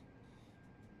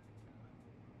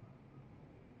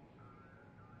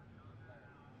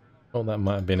 Oh, that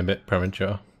might have been a bit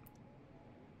premature.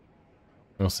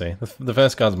 We'll see. The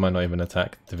first guards might not even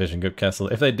attack Division Good Castle.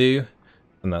 If they do,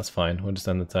 then that's fine. We'll just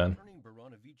end the turn.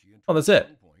 Oh, that's it.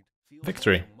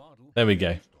 Victory. There we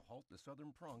go.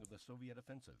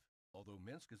 Although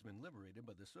Minsk has been liberated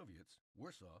by the Soviets,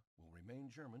 Warsaw will remain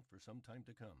German for some time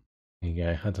to come. There you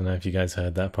go. I don't know if you guys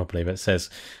heard that properly, but it says,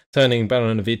 turning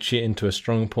Baranavichy into a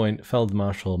strong point,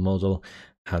 Feldmarschall Model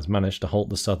has managed to halt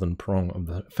the southern prong of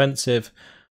the offensive.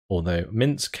 Although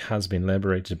Minsk has been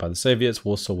liberated by the Soviets,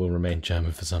 Warsaw will remain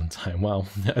German for some time. Well,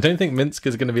 I don't think Minsk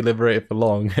is going to be liberated for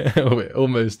long. We're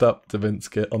almost up to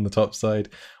Minsk on the top side,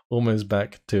 almost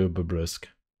back to Bobruisk.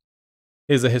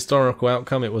 Here's a historical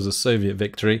outcome. It was a Soviet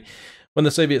victory. When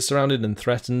the Soviets surrounded and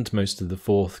threatened most of the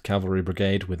 4th Cavalry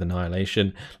Brigade with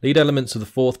annihilation, lead elements of the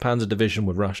 4th Panzer Division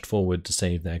were rushed forward to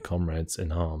save their comrades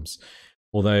in arms.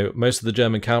 Although most of the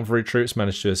German cavalry troops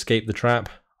managed to escape the trap,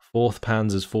 4th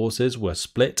Panzer's forces were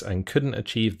split and couldn't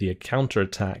achieve the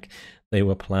counterattack they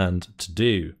were planned to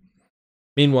do.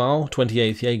 Meanwhile,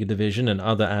 28th Jaeger Division and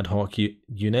other ad hoc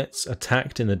units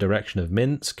attacked in the direction of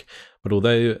Minsk, but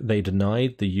although they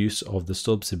denied the use of the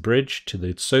Subsi Bridge to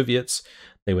the Soviets,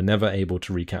 they were never able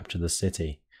to recapture the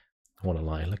city. What a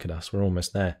lie, look at us, we're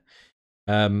almost there.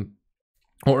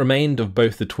 What remained of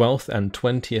both the 12th and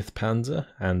 20th Panzer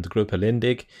and Gruppe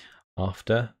Lindig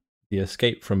after the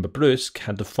escape from Bobruisk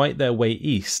had to fight their way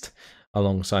east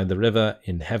alongside the river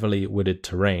in heavily wooded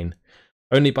terrain.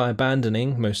 Only by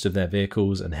abandoning most of their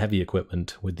vehicles and heavy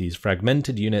equipment would these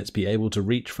fragmented units be able to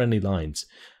reach friendly lines,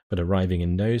 but arriving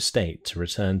in no state to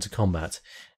return to combat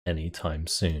anytime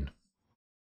soon.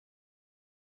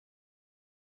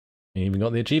 You even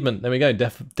got the achievement. There we go.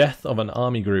 Death of an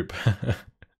army group.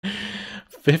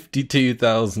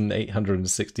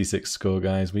 52,866 score,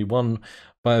 guys. We won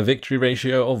by a victory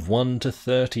ratio of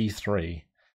 1-33.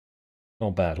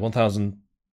 Not bad.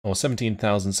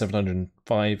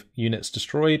 17,705 units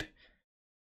destroyed.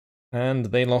 And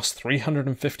they lost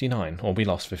 359. Or we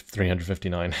lost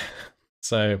 359.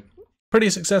 So, pretty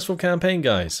successful campaign,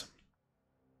 guys.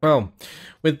 Well,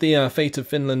 with the Fate of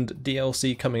Finland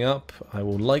DLC coming up, I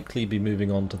will likely be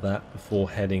moving on to that before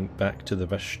heading back to the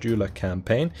Vistula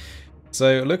campaign.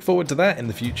 So look forward to that in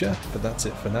the future, but that's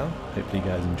it for now. Hopefully you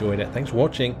guys enjoyed it. Thanks for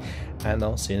watching, and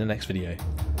I'll see you in the next video.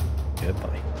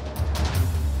 Goodbye.